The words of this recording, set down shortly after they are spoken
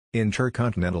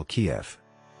InterContinental Kiev.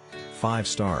 5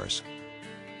 stars.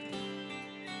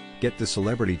 Get the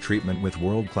celebrity treatment with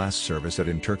world-class service at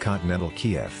InterContinental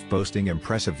Kiev. Boasting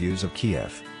impressive views of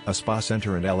Kiev, a spa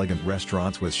center and elegant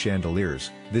restaurants with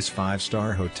chandeliers, this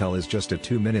 5-star hotel is just a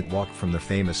 2-minute walk from the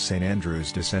famous St.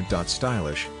 Andrew's Descent.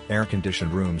 Stylish,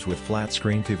 air-conditioned rooms with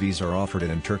flat-screen TVs are offered at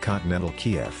InterContinental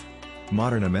Kiev.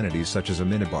 Modern amenities such as a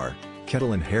minibar,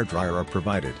 kettle and hairdryer are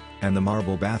provided, and the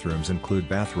marble bathrooms include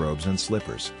bathrobes and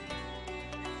slippers.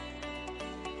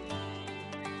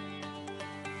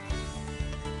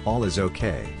 All is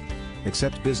okay.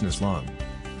 Except business long.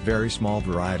 Very small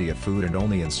variety of food and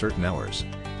only in certain hours.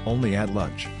 Only at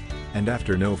lunch. And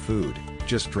after no food,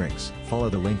 just drinks. Follow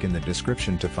the link in the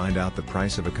description to find out the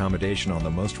price of accommodation on the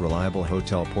most reliable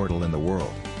hotel portal in the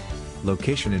world.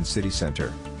 Location in city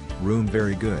center. Room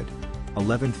very good.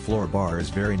 11th floor bar is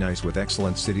very nice with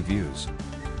excellent city views.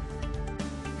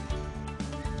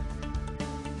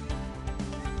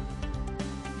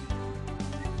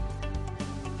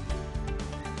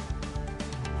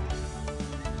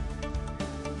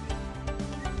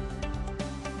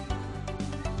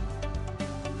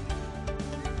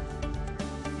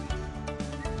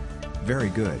 Very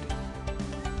good.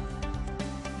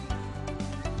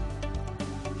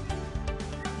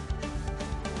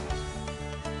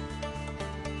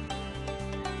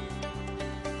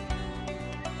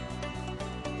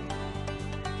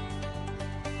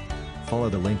 Follow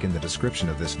the link in the description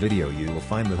of this video. You will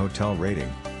find the hotel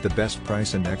rating, the best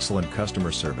price and excellent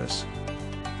customer service.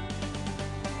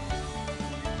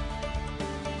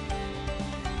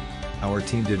 Our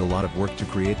team did a lot of work to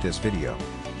create this video.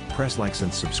 Press likes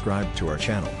and subscribe to our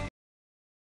channel.